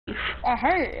It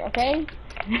hurt, okay?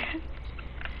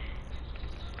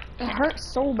 It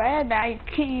hurts so bad that I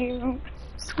can't even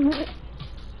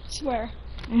swear.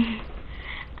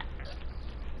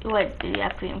 What, did you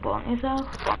actually burn yourself?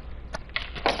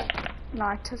 No,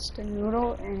 I touched the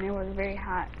noodle and it was very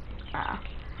hot.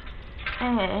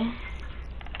 Anyway.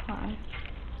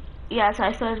 Yeah, so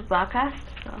I started the broadcast,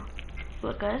 so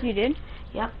we're good. You did?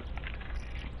 Yep.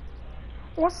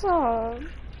 What's up?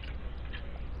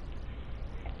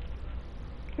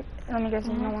 Let me guess,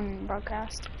 there's no one in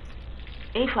broadcast.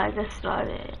 A5 just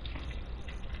started.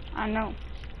 I know.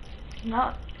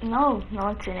 No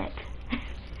one's in it.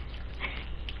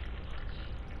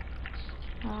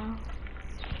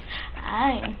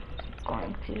 I'm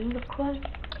going to record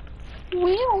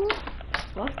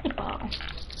volleyball.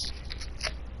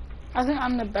 I think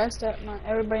I'm the best at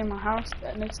everybody in my house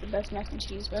that makes the best mac and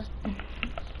cheese, bro.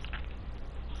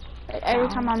 Like, every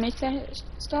time I make that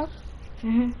stuff,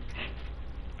 it'd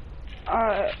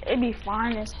be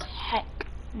fine as heck.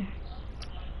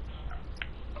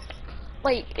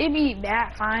 Like, it'd be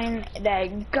that fine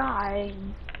that god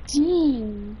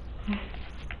dang.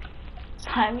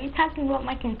 Are we talking about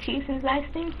mac and cheese and ice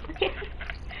cream?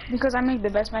 Because I make the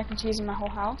best mac and cheese in my whole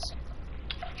house.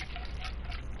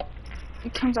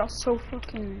 It comes out so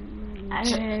fucking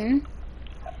gin.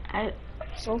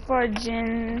 So far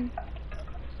gin.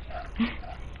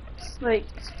 It's like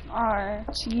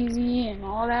cheesy and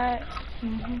all that.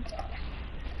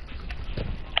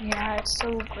 Yeah, it's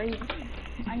so great.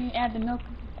 I need to add the milk.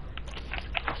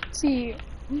 See,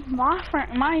 my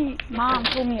mom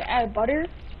told me to add butter,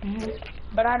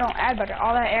 but I don't add butter.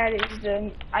 All I add is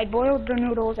I boiled the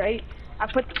noodles, right?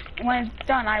 When it's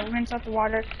done, I rinse out the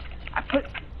water. I put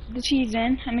the cheese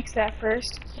in. I mix that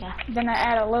first. Yeah. Then I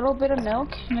add a little bit of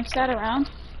milk, mix that around,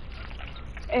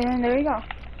 and there you go.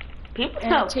 People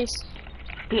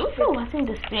still watching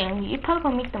the stream. You probably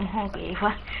gonna make them hungry.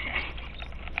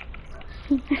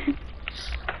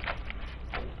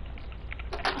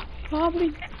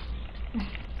 Probably.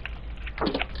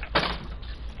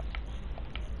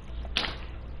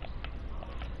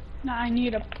 Now I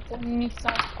need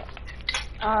some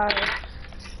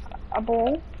a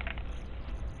bowl.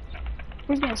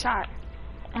 Who's getting shot?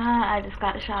 I just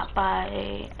got shot by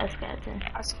a skeleton.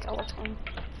 A skeleton.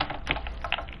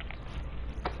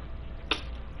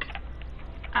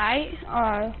 I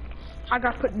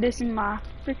gotta put this in my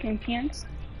freaking pants.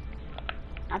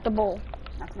 Not the bowl.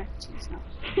 Not the mac and cheese, no.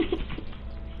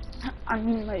 I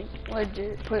mean, like,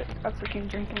 legit put a freaking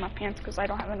drink in my pants because I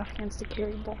don't have enough hands to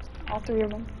carry all three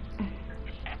of them.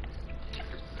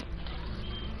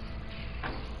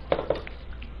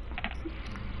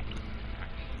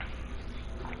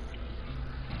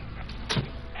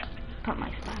 Put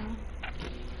my style.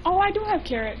 Oh, I do have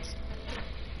carrots.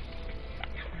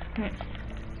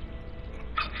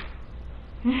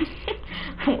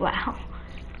 Wow.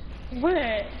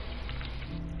 What?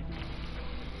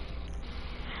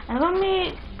 I'm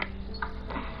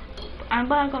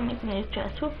gonna make me a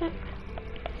dress real quick.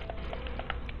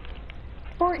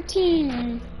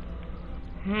 14.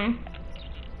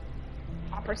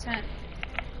 5%.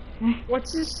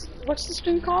 What's the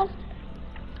stream called?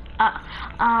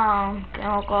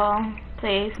 Gamer Girl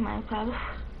plays Minecraft.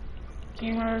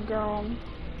 Gamer Girl.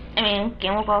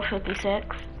 Gamer Girl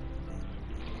 56.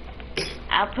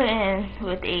 I'll put in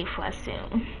with Ava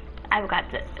soon. I forgot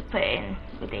to put in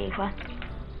with Ava.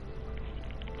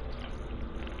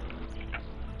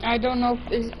 I don't know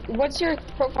what's your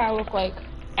profile look like?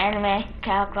 Anime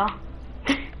character.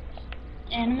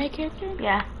 Anime character?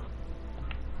 Yeah.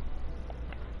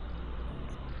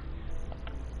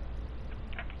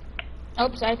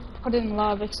 Oops, I put in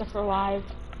love except for live.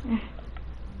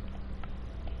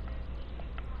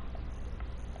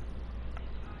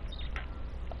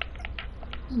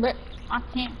 But I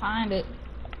can't find it.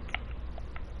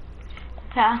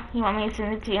 Yeah, you want me to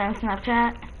send it to you on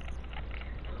Snapchat?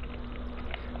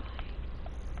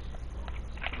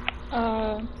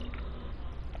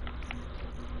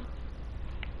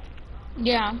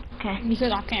 Yeah. Okay.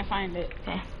 Because I can't find it.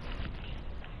 Okay.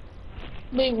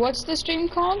 Wait, what's the stream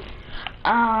called?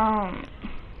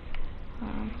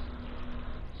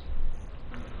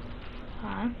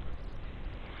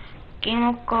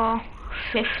 Gamer Girl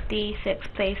 56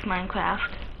 plays Minecraft.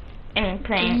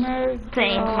 Playing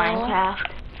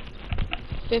Minecraft.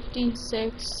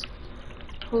 56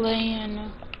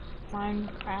 playing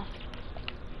Minecraft.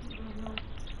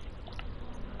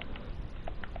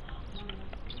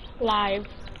 Live.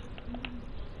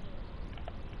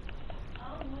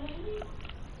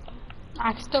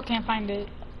 I still can't find it.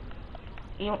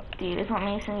 Do you just want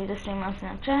me to send you the stream on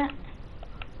Snapchat?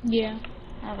 Yeah.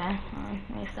 Okay,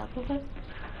 let me stop real quick.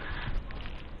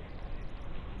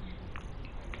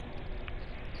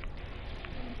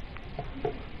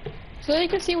 So they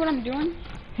can see what I'm doing?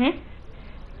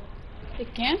 They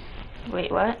can?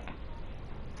 Wait, what?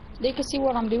 They can see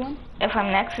what I'm doing? If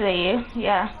I'm next to you,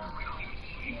 yeah.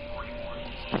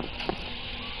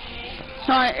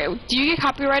 Do you get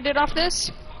copyrighted off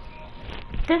this?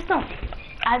 Just don't.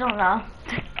 I don't know.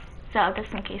 So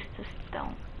just in case, just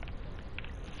don't.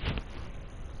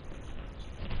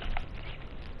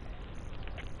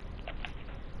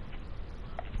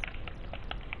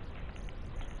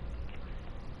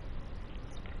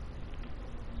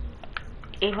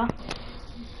 Eva?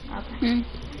 Okay.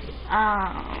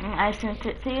 I sent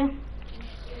it to you?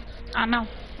 I know.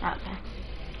 Okay.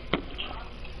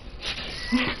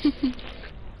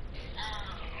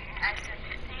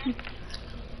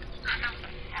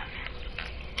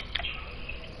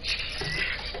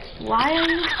 Why are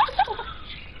you...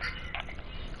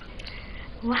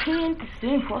 Why are you into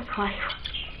stream 4-5?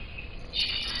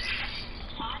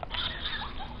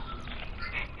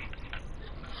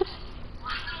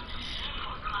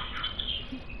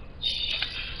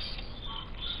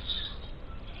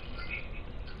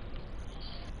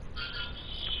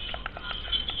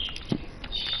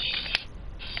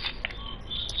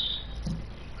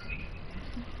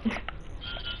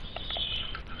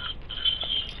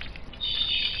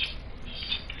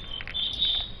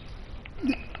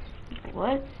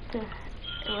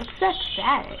 What's that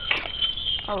static?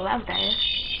 Oh, love that.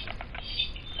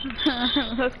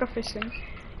 Let's go fishing.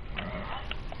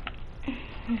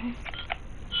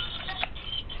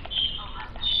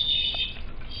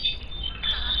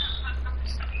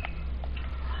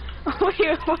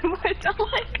 Wait, what am I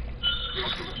doing?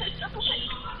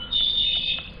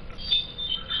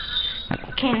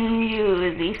 Can you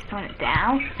at least tone it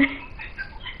down?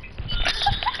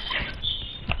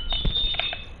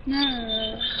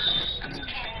 No.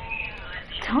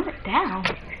 Tone it down.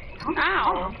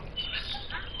 Ow.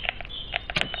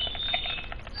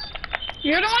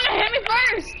 You're the one that hit me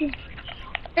first.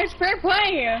 It's fair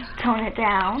play. Tone it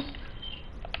down.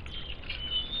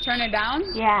 Turn it down?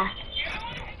 Yeah.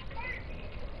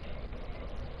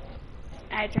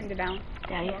 I turned it down.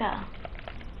 There you go.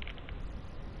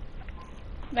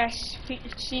 That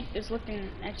sheep is looking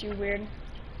at you weird.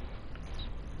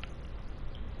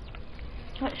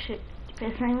 What shit?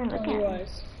 It's not even looking at me.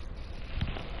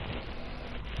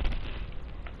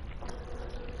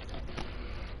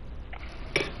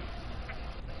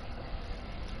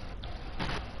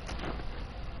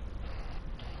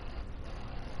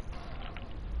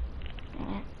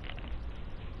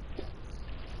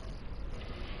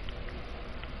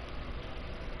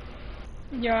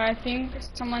 Yo, I think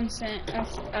someone sent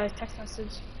us a text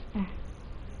message.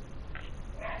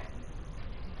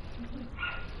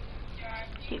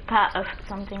 You part of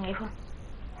something, Eva.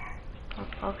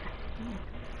 Oh, okay.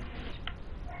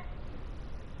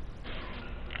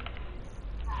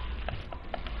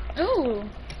 Ooh.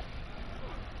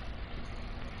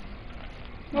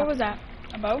 What was that?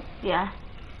 A bow? Yeah.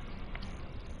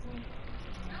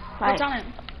 What's on it?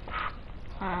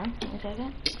 Hold on, a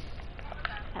second.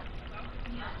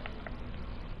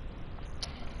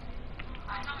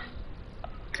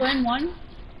 Flame 1?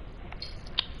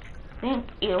 I think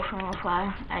eel from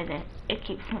afar. I didn't. It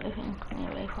keeps moving me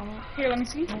away from it. Here, let me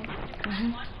see.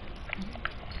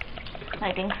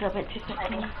 My thing's a bit too quick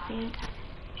to see it.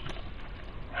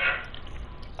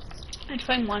 It's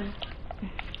flame 1.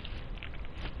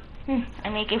 I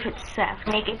make it if it's safe.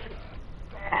 Make it if it's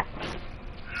safe.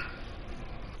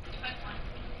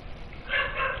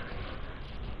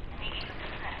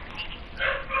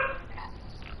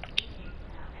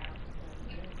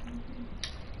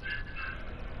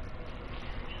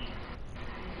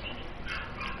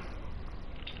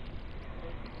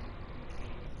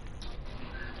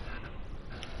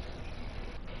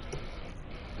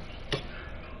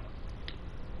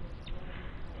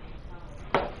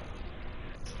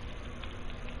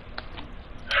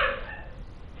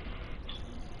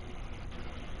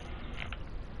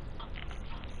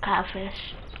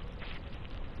 Catfish.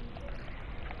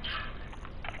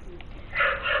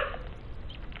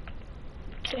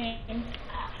 Same.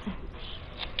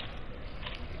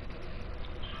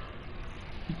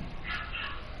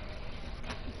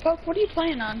 Puck, what are you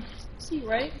playing on? C,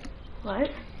 right?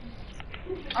 What?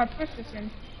 Our PlayStation.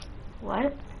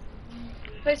 What?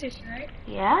 PlayStation, right?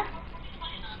 Yeah?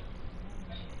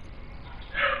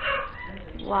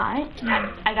 Why?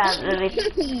 I got really...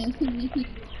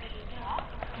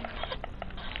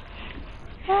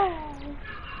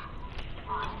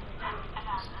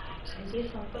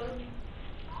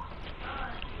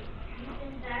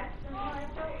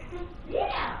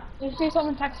 You see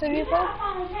someone texting you, bro?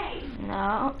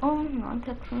 No, no one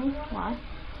texted me. Why?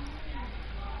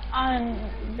 On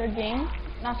the game,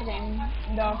 not the game,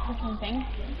 the freaking thing.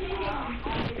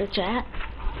 The chat?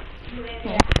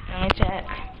 Yeah. Let me check.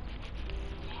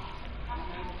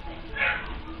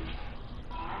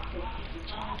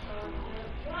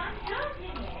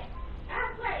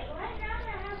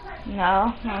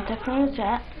 No, no one texted me in the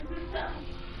chat.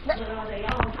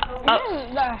 Oh.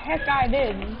 The heck I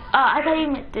did. Oh, I thought you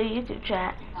meant the YouTube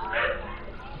chat.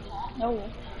 No.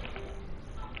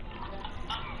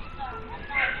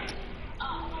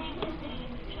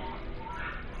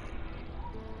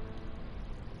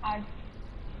 I.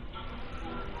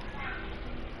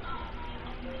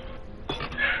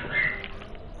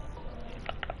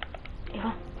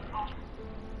 Eva.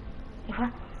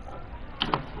 Eva.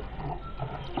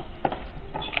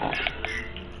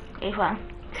 Eva.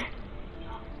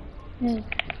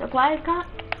 Look what I got.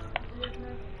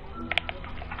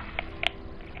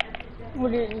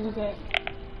 What did you get?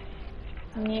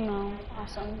 Nemo.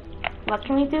 Awesome. What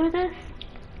can we do with this?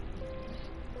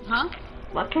 Huh?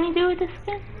 What can we do with this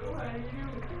skin?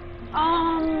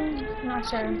 Not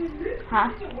sure. Huh?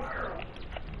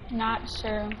 Not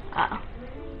sure. Uh-oh.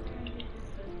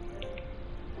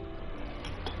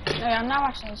 Yeah, I'm not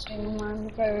watching this stream anymore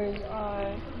because,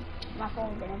 my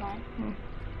phone's gonna die.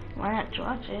 Why not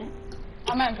watch it?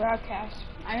 I'm at broadcast.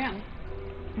 I am.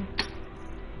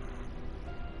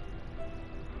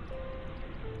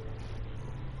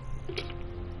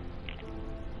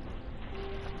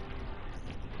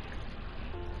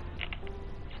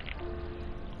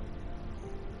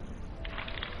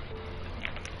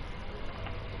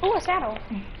 Oh, a saddle.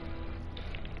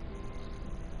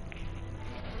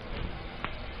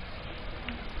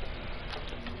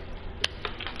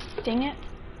 Dang it.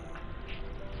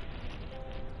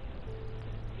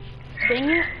 Dang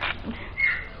it.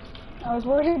 I was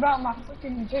worried about my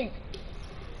freaking drink.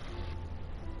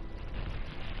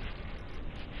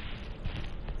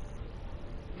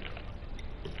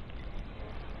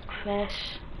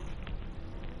 Fish.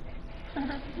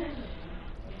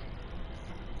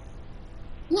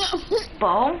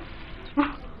 Bowl?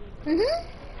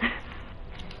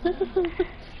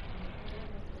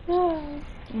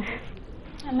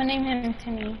 I'm gonna name him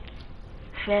Timmy.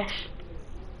 Fish.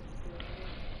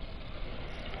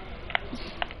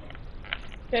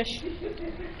 Fish.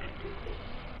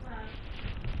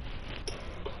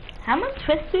 How much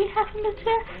fish do we have in the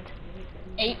chest?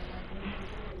 8.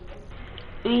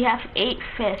 We have 8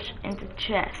 fish in the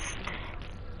chest.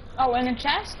 Oh, in the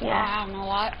chest? Yeah. I don't know a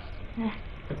lot.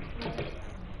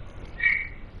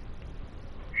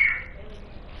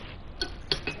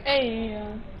 Hey,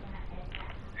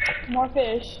 more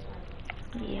fish.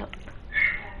 Yep.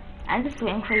 I'm just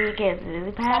waiting for you to get a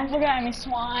lily Stop pad. looking at me,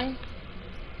 Swan.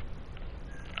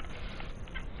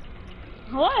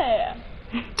 What?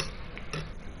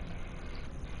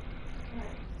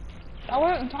 I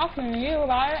wasn't talking to you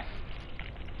about it.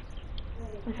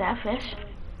 Was that a fish?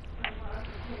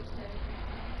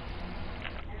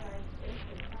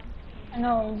 I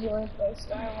know it was your fish,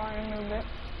 so I want to move it.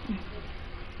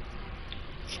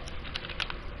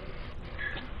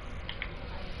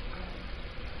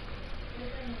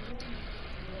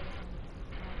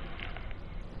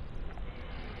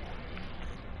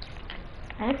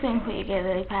 I'm just waiting for you to get a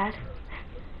lily pad.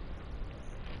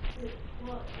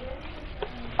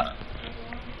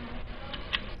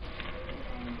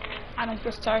 I don't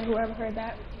feel sorry whoever heard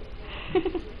that.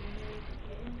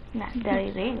 Not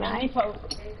Deli Levi. Any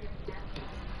poke.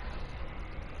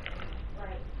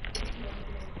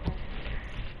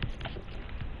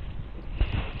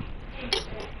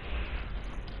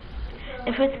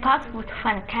 If it's possible to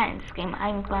find a cat in this game,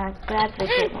 I'm going to gladly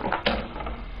get one.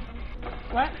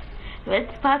 What? If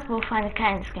it's possible to find a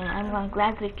cat in this game, I'm going to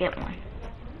gladly get one.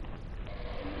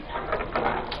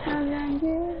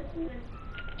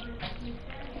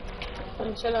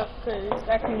 Shut up, cause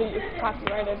that can be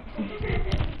copyrighted.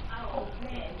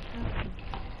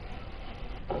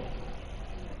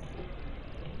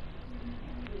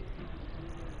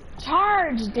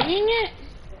 Charge, dang it!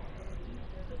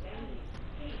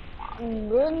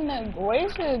 Goodness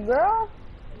gracious, girl.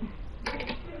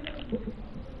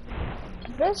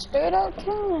 They're straight up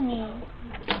killing me.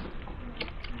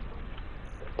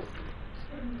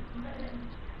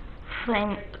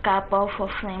 Flame, got both for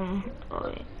flame.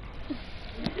 Oh,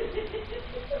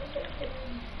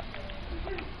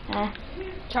 yeah.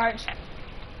 Charge.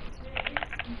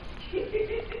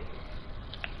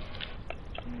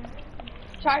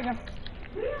 Charge him.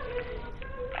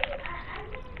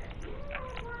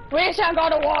 We shall go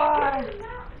to war.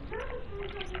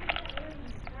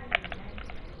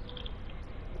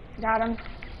 Got him.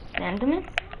 Enderman?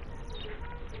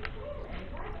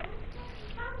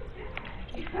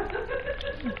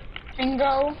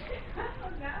 Bingo.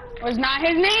 Was not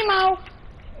his name, oh.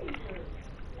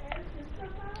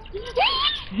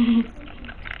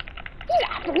 Get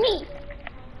off of me.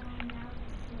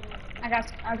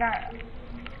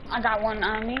 I got one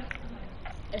on me.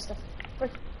 It's the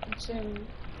freaking.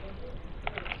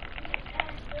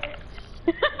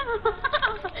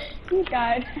 He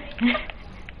died.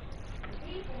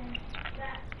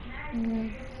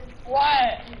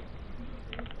 What?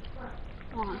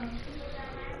 Come on.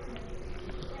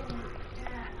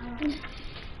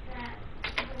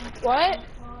 What?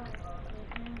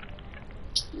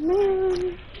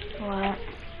 Man. What?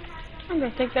 I'm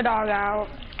gonna take the dog out.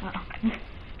 Uh-oh.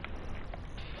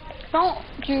 Don't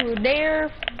you dare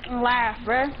laugh,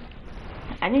 bruh.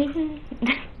 I didn't even...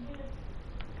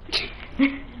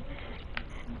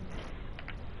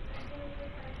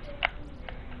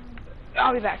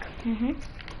 I'll be back. Mm-hmm.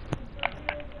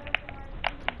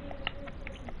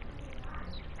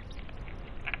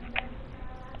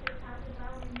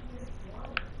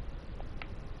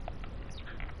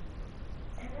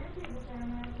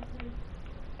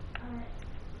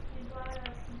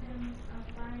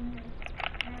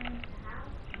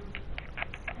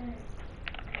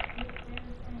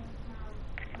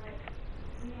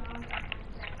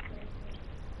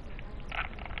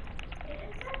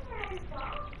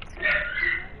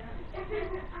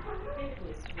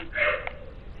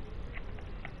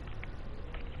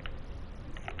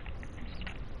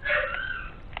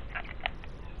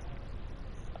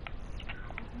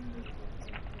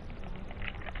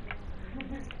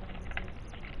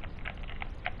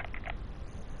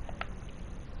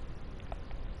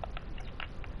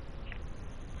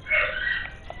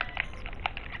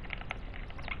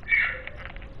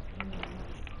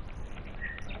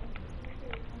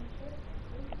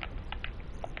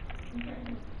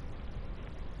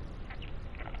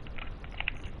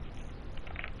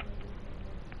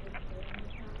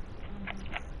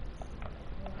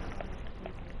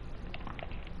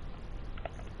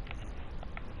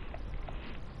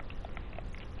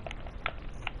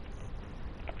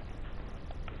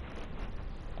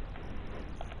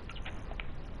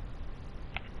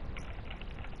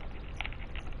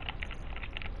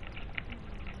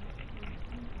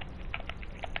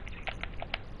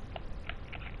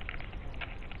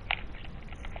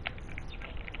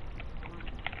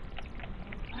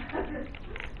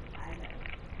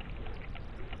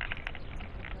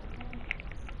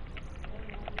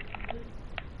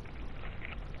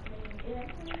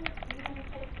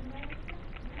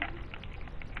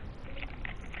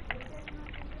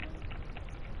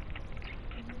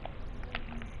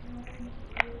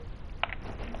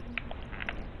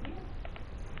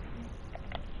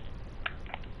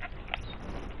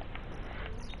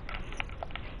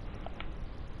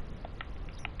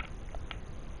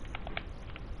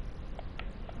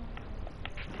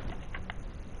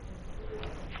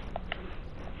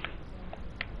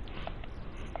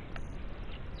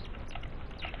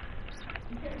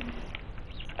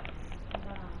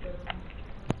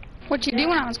 What you do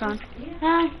when I was gone?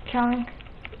 Killing.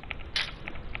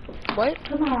 What?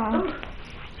 Come on.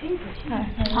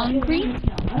 Hungry?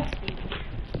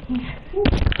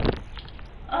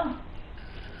 Oh,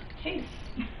 jeez.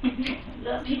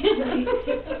 Love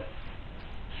you.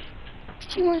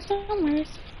 She wants somewhere.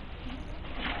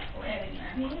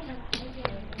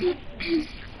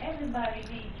 Everybody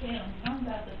needs him. I'm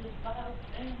about to just bottle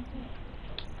down.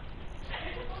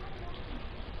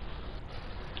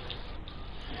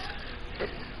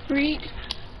 Read.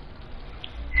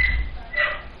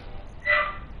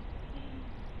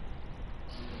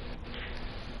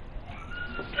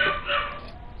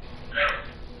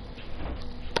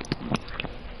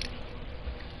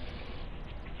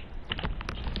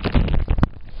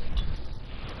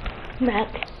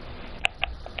 Back.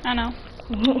 I know.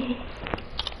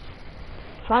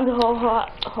 Found a whole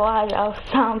lot of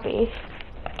zombies.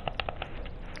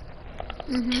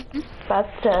 About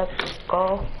to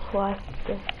go watch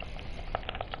this.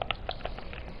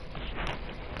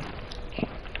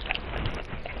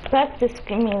 That's just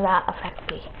give me that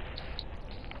effective.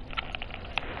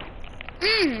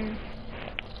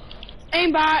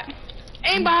 Aimbot.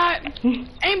 Aimbot.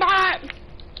 Aimbot.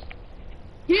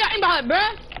 You got aimbot,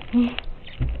 bruh.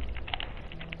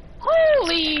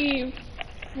 Holy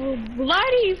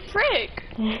bloody frick.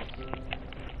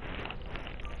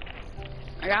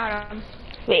 I got him.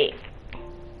 Wait.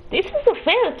 This is a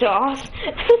fail, Josh.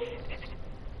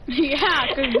 Yeah,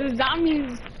 because the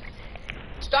zombies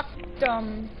stuck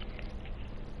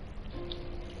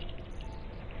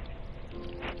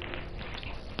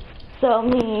So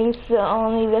means the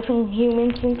only living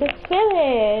humans in this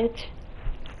village.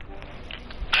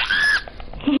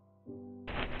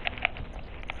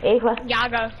 Ava.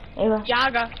 Yaga. Ava.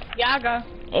 Yaga. Yaga.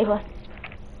 Ava.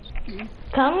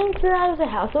 Come inside the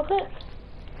house real quick.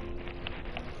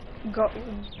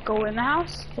 Go in the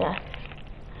house? Yeah.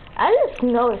 I just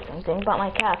noticed something about my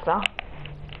cat, though.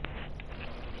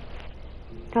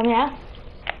 Come here.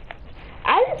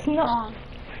 I just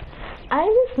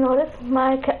noticed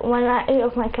my one eye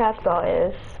of my cat though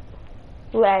is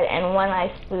red and one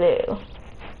eye's blue.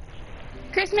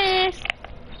 Christmas!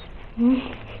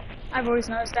 I've always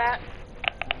noticed that.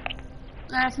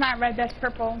 That's not red, that's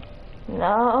purple.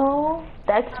 No,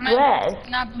 that's red. That's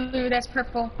not blue, that's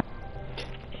purple.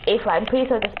 If I'm pretty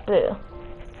sure it's blue.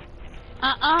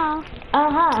 Uh-uh.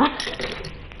 Uh-huh.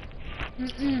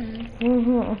 Mm-mm.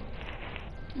 Mhm.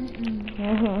 Mm-mm.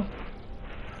 Mhm.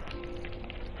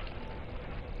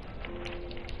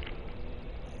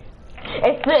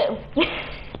 It's blue.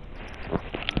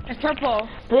 It's purple.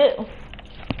 Blue.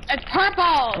 It's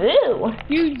purple! Blue.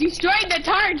 You destroyed the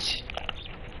torch!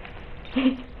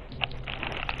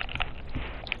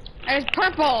 It's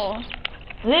purple!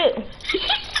 Blue.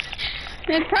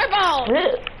 It's purple!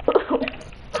 Blue.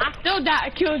 I still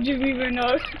killed you even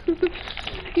though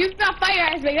you got fire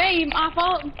ass, but that ain't my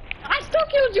fault. I still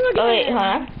killed you again! Oh wait, hold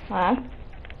on. Hold on.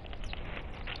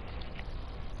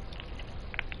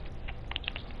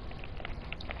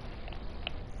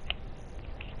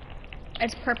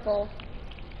 It's purple.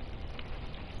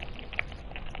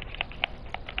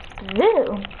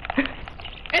 Blue.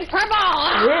 It's purple!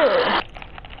 Blue.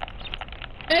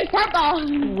 It's purple!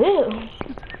 Blue.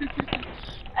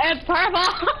 It's purple!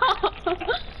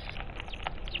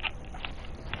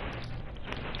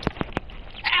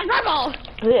 It's purple!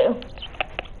 Blue.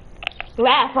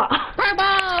 Red apple.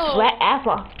 Purple! Red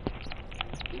apple.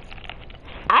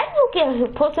 I will get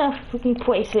a potion of freaking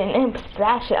poison and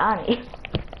splash it on you.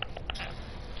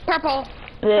 Purple.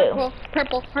 Blue.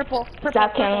 Purple.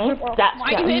 Stop killing me. Stop Why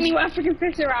you killing hitting me. me with a freaking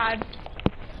fixer rod?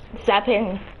 Stop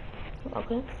hitting me.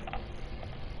 Okay.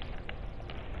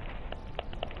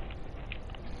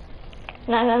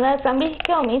 Now I'm gonna let somebody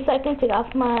kill me so I can take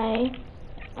off my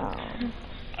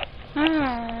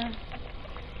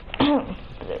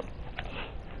blue.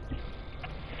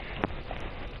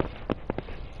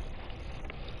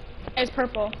 It's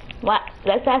purple. What?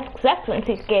 Let's ask Zeppelin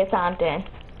to get something.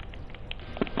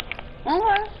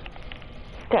 Okay.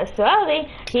 Because slowly,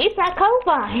 he's not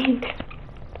colorblind.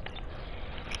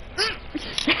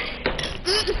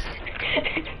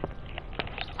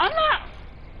 I'm not.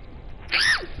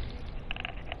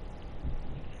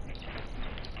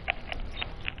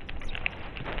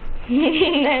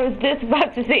 I was just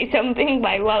about to say something,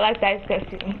 but while I started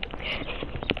discussing.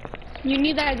 You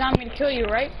need that zombie to kill you,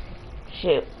 right?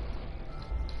 Shoot.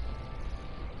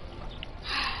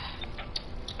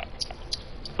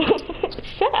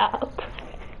 Shut up.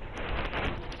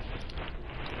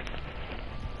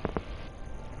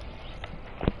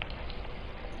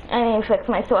 I need to fix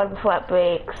my sword before it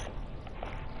breaks.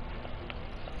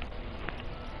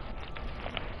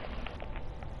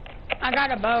 I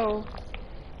got a bow.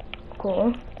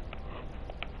 Cool.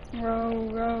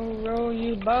 Row,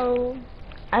 you bow.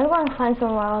 I want to find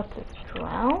somewhere else to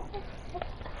drown.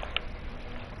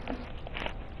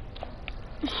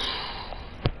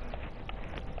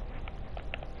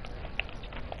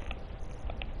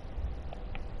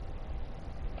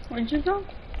 Where'd you go?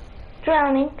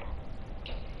 Drowning.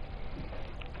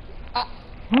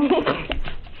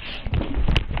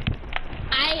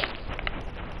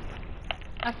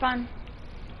 Have fun.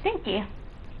 Thank you.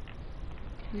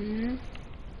 Hmm.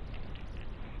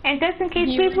 And just in case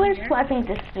You people in is here? watching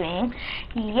the stream,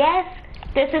 yes,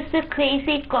 this is the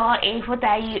crazy girl Ava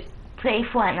that you play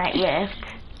Fortnite with.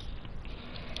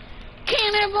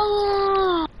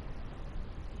 Cannibal!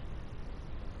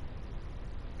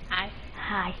 Hi.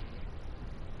 Hi.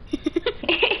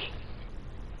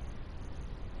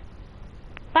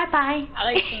 Bye bye. I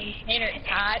like some tater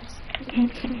tots.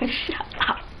 Shut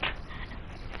up.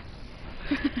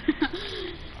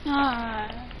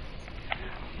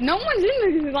 No one's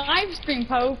in the live stream,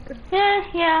 Poke.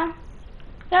 Yeah.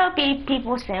 There'll be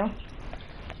people soon.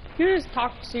 You just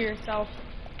talk to yourself.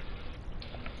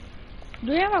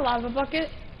 Do we have a lava bucket?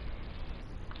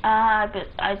 But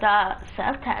I thought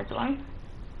Seth has one.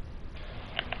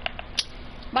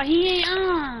 But he ain't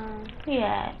on.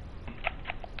 Yeah.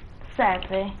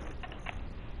 Sadly.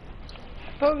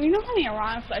 But you know how many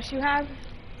rotten flesh you have?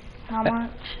 How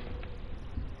much?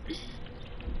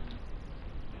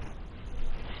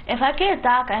 If I get a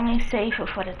dog, I may save it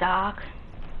for the dog.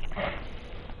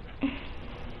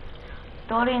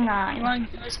 39.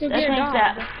 Let's go That get a makes dog.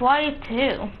 that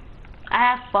 42. I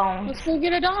have bones. Let's go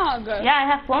get a dog. Yeah, I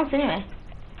have bones anyway.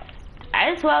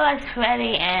 I just realized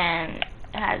Freddy and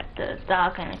had the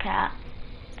dog and the cat.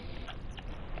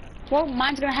 Well,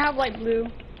 mine's gonna have light blue.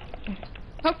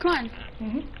 Oh, come on.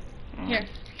 Here,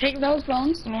 take those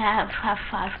bones. We have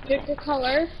 5. Pick the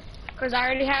color, because I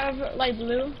already have light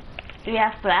blue. Do we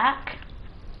have black?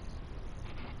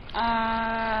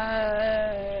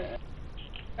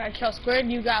 Got kill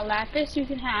squid. You got lapis. You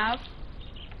can have.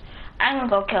 I'm gonna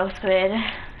go kill squid.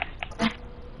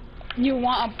 You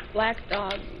want a black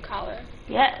dog collar?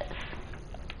 Yes.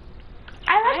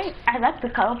 I like the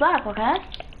color black. Okay.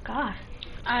 God.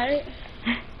 Alright.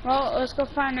 Well, let's go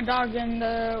find a dog in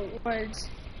the woods.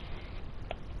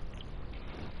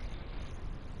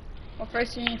 Well,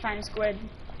 first you need to find a squid.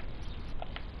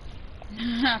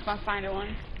 If I find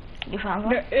one. You found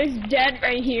one? It's dead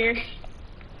right here.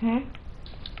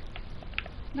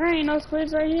 There ain't no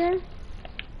squids right here.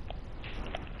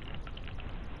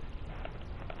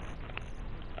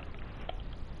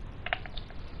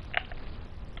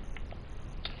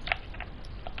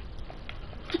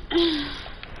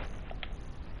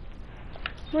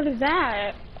 What is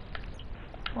that?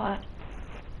 What?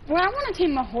 Well, I want to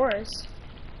tame a horse.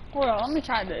 Hold on, let me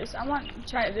try this. I want to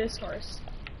try this horse.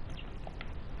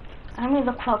 Let me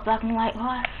look for a black and white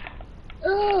horse.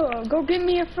 Oh, go get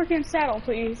me a freaking saddle,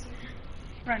 please.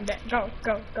 Run, Dan. Go,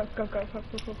 go, go, go, go, go, go,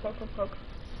 go, go, go, go.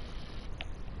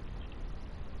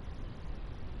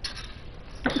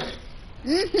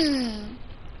 Mm-hmm.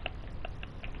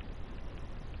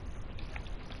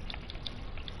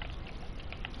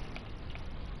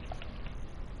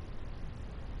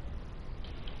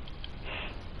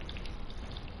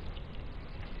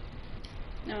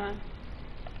 No.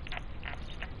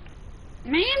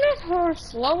 Man, this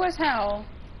horse slow as hell.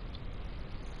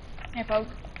 Hey, Poke.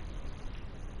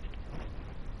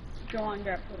 Go on,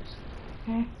 grab horse.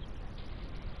 Can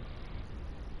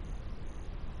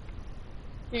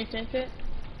you take it?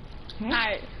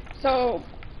 Alright, so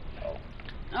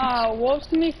wolves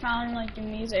can be found like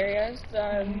in these areas.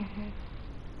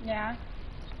 Yeah.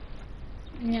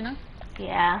 You know?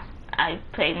 Yeah, I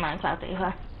played Minecraft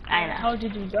before. I know. How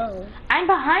did you go? I'm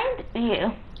behind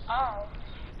you. Oh.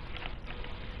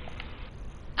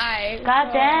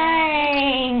 God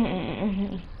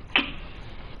dang.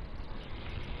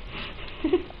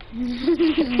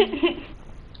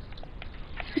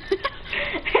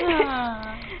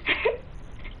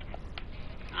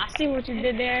 I see what you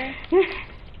did there.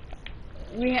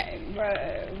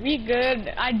 We good.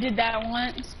 I did that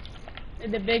once.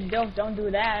 The big dope, don't do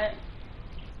that.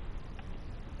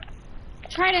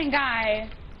 Trident guy.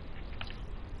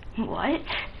 What?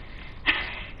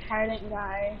 Trident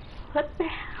guy. What the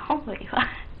hell are you?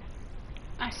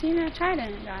 I seen a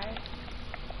trident guy.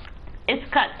 It's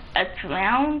cut. It's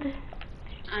round.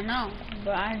 I know,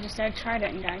 but I just said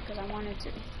trident guy because I wanted to.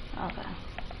 Okay.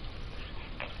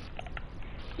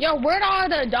 Yo, where'd all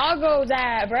the doggos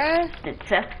at, bruh? Did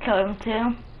Seth kill him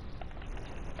too?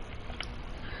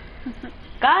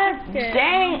 God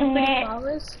dang it!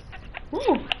 Flowers?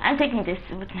 Ooh, I'm taking this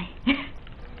with me.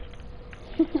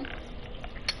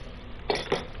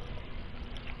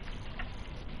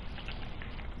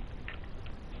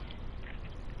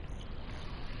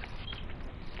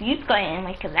 You're going in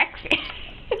my collection.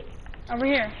 Over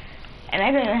here. And I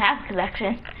don't even have a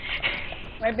collection.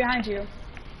 Right behind you.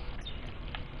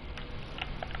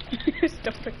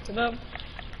 Still picked it up.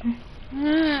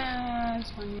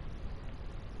 That's funny.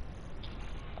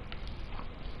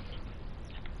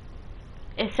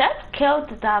 If Seth killed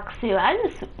the dog too,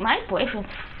 my boyfriend's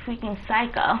freaking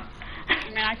psycho. I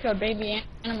mean, I kill baby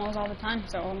animals all the time,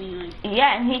 so I mean, like.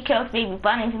 Yeah, and he kills baby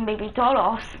bunnies and baby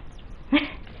turtles.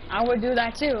 I would do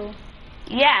that too.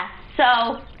 Yeah,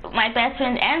 so my best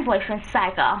friend and boyfriend's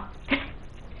psycho.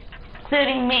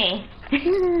 Including me.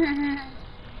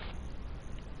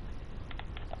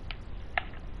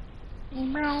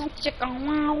 Brown chicken,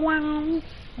 wow, wow.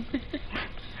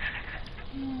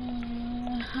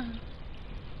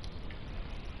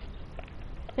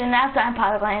 So now I'm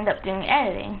probably going to end up doing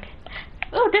editing.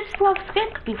 Oh, this small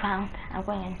squid could be found. I'm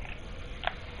going.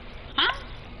 Huh?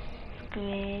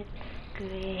 Squid,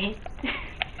 squid.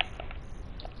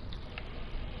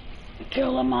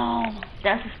 Kill them all.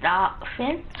 That's a stop,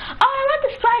 Finn. Oh, I want the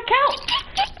striped kelp.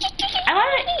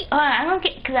 I'm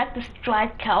gonna collect the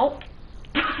striped kelp.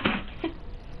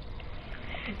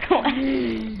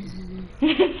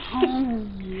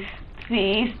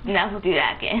 Please, never do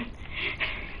that again.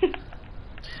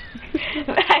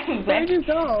 Where'd you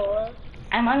go?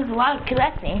 I'm on the log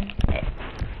collecting.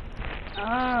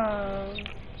 Oh.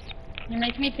 You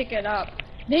make me pick it up.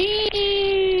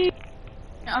 Dang!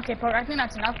 Okay, Poke, I think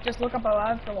that's enough. Just look up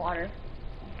above for water.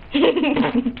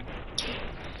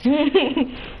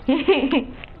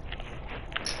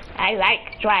 I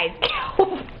like dried cow.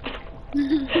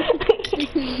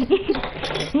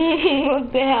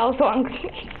 What the hell's wrong?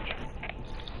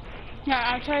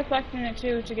 Yeah, I'll try collecting it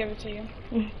too to give it to you.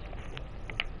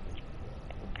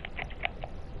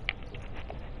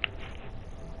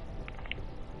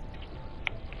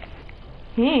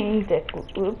 The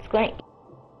group's going.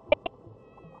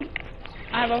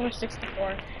 I have over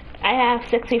 64. I have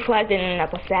 64 in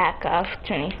another sack of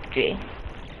 23.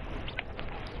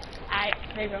 Alright,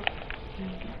 there you go.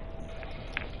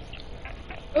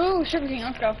 Ooh, Sugar King,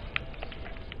 let's go.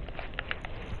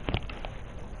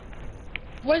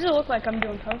 What does it look like I'm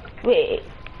doing, Poke? Wait.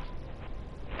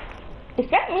 Is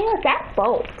that me or is that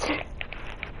boat?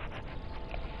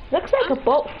 Looks like a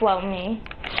boat floating.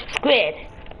 Squid.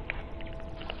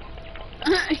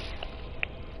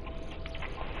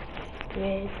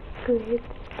 Squid, squid,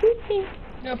 squid.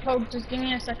 No, Poke, just give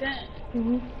me a second.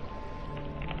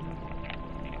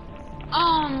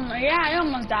 Yeah, I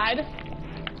almost died.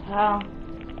 Oh.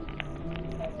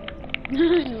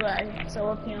 You are so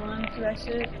appealing to that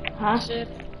shit. Huh? Ship.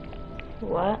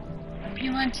 What?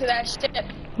 Appealing to that ship.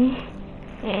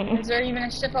 Is there even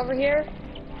a ship over here?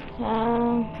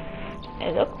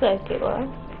 It looks like it was.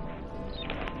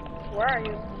 Where are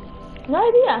you? No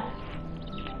idea.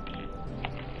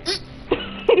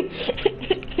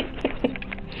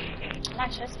 My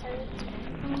chest hurts.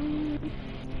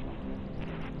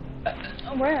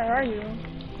 Where are you?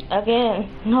 Again,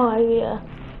 no idea.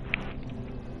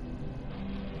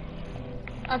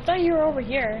 I thought you were over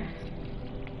here.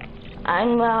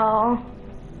 I'm,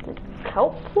 the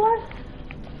kelp was?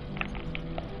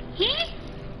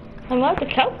 I know what the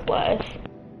kelp was.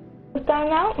 It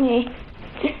found out me.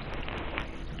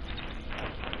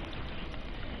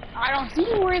 I don't see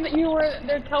where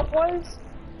the kelp was.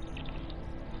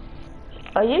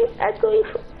 Are you actually,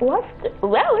 where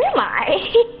am I?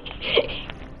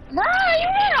 Bruh, you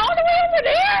went all the way over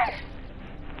there?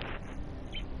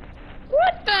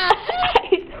 What the heck? I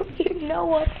don't even know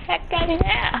what the heck I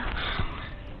am.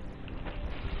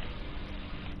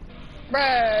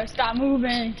 Bruh, stop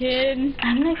moving, kid.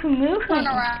 I'm not even moving. Turn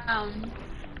around.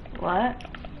 What?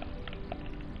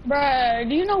 Bruh,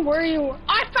 do you know where you were?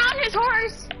 I found his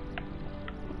horse!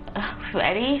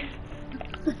 Freddy's?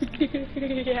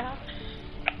 Yeah.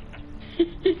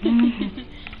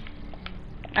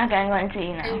 Okay, I'm going to see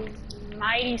you now. His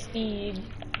mighty steed.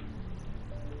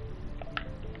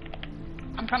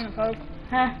 I'm coming, Poke.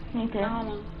 Huh? Me too. Hold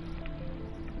on.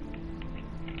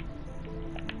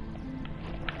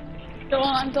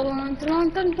 Dun, dun, dun, dun,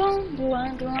 dun,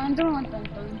 dun, dun, dun, dun, dun,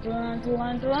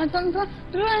 dun, dun, dun, dun,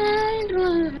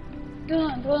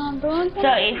 dun, So,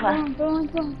 Eva,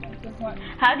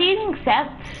 how do you think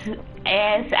Seth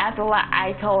is after what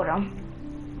I told him?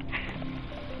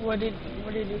 What did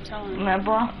you tell him?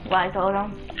 Remember what I told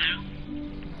him?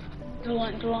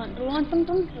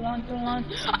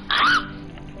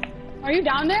 Are you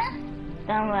down there?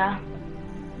 Down there.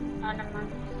 Oh, never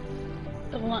mind.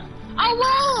 Oh,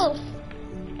 wolf!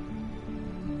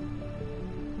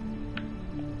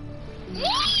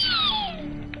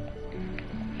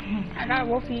 I got a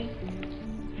wolfie.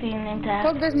 See you later.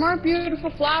 Look, there's more beautiful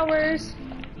flowers.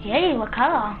 Yay, what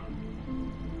color?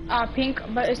 Pink,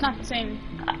 but it's not the same.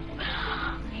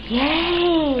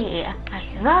 Yay! I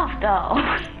love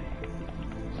those.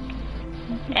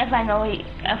 If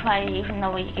I even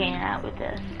know what you're getting at with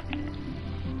this.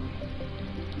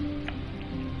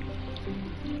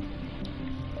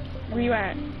 Where you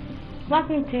at?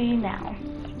 Walking to you now.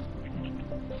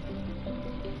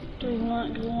 I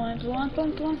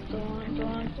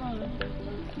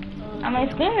mean,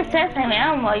 screen says I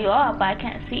am where you are, but I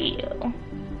can't see you.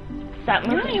 Stop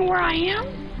You moving. know where I am?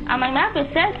 On my map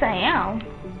it says I am.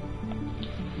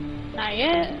 Not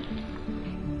yet.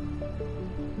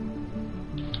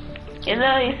 It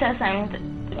literally says I'm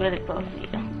really close to you.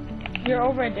 You're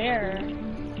over there.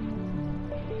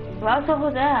 What's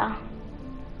over there?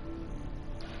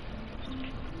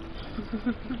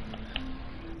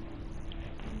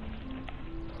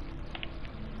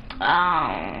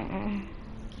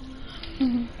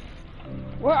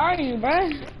 Where are you,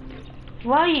 bruh?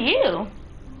 Where are you?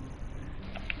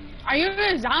 Are you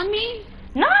a zombie?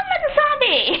 No, I'm not a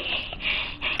zombie.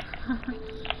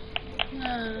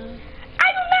 I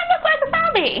do not look like a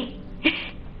zombie.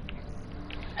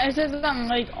 It says that I'm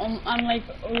like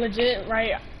legit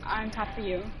right on top of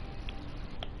you.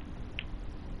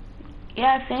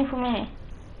 Yeah, same for me.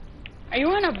 Are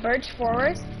you in a birch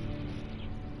forest?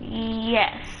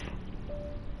 Yes.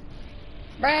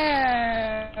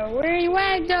 Bruh, where you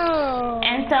at though?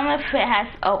 And some of it has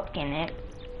oak in it.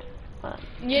 But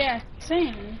yeah,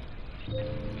 same.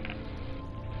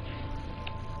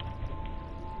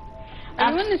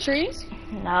 Are you in the trees?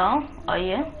 no, are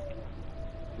you?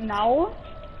 No.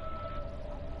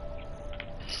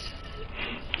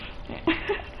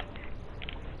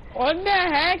 What the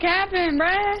heck happened,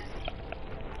 bruh?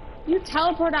 You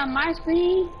teleport on my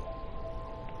screen?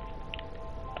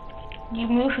 You're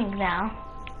moving now.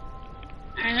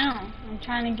 I know. I'm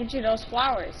trying to get you those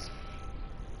flowers.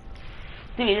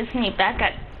 Do we just meet back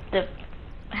at the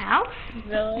house?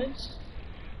 Village.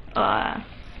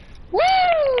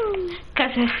 Woo!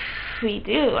 Because if we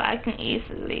do, I can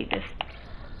easily just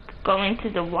go into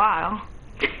the wild.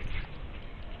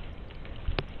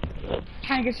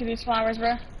 Trying to get you these flowers,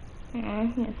 bruh.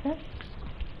 Yes, sir.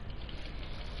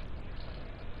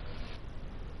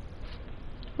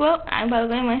 Well, I'm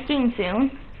uploading my stream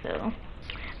soon, so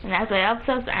when after I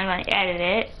upload, I'm going to edit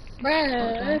it. Bruh,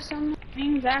 Okay. there's some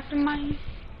things after mine.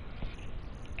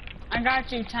 I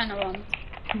got you 10 of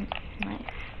them. Nice.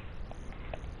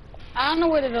 I don't know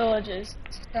where the village is,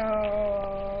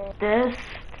 so... This,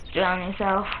 drown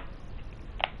yourself.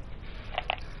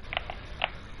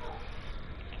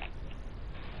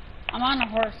 I'm on a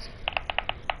horse.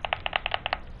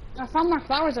 I found more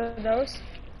flowers of those.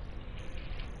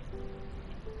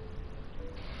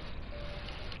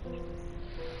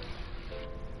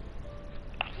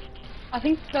 I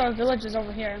think the village is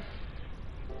over here.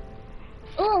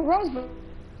 Oh, a rose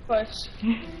bush.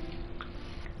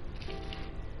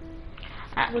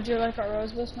 Would you like a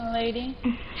rose bush, my lady?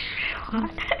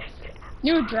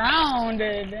 You drowned.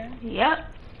 Yep.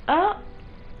 Oh.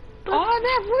 Oh,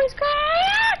 that voice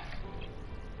crack!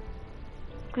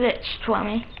 Glitched for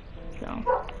me. So.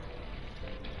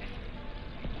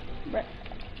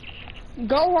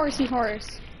 Go horsey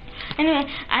horse. Anyway,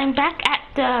 I'm back at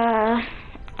the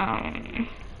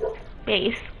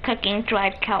base cooking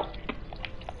dried kelp.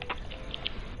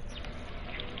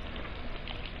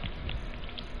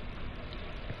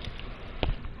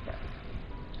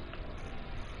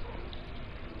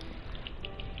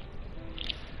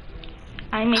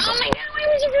 I may Oh my god, why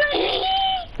would you do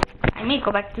it? I may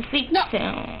go back to sleep No.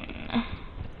 soon.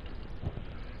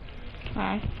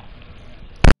 Bye.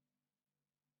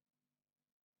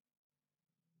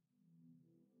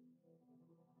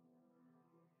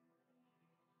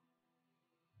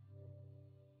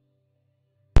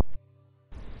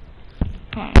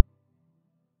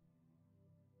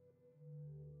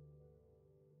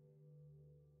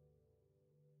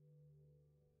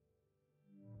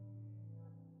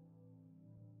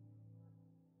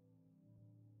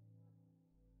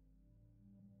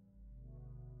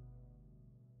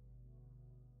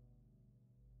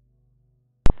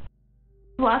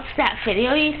 Watched that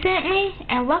video you sent me,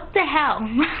 and what the hell?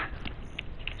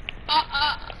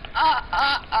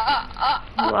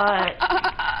 What?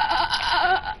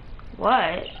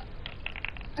 What?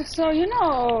 So you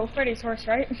know Freddy's horse,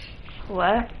 right?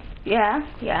 What? Yeah,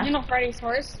 yeah, You know Freddy's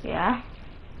horse? yeah.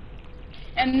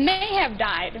 And they have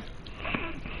died.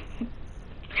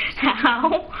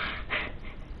 How?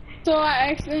 So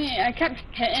I kept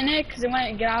hitting it because it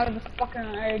wouldn't get out of the fucking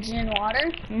Aegean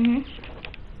water. Mhm.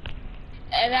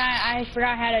 And I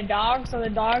forgot I had a dog, so the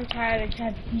dog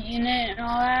kept eating it and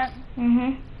all that.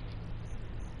 Mhm.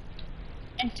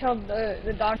 Until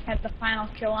the dog had the final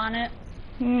kill on it.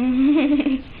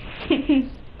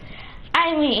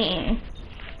 I mean,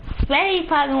 Freddy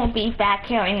probably won't be back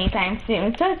here anytime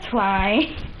soon, so it's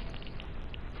fine.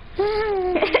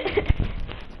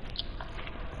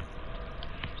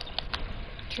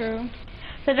 True.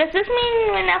 So does this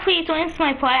mean whenever he joins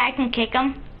my play, I can kick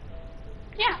him?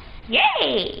 Yeah.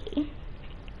 Yay!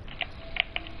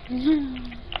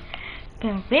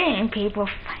 Convincing people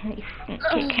finally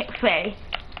kick Freddy.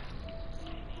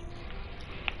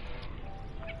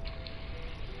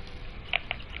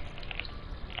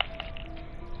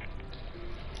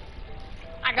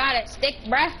 I got it, stick,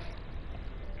 bruh.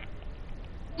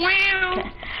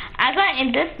 Wow. I'm going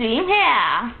in the stream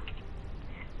here.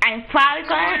 I'm probably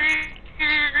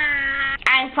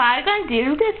gonna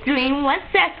do the stream once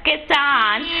Seth gets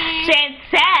on. Since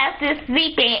Seth is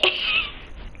sleeping.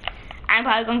 I'm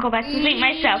probably gonna go back to sleep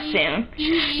myself soon.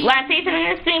 You wanna say something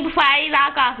in the stream before I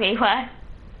log off, Ava?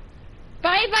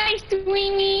 Bye bye,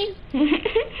 Streamy.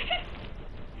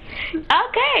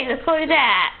 Okay, let's go with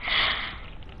that.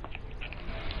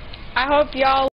 I hope y'all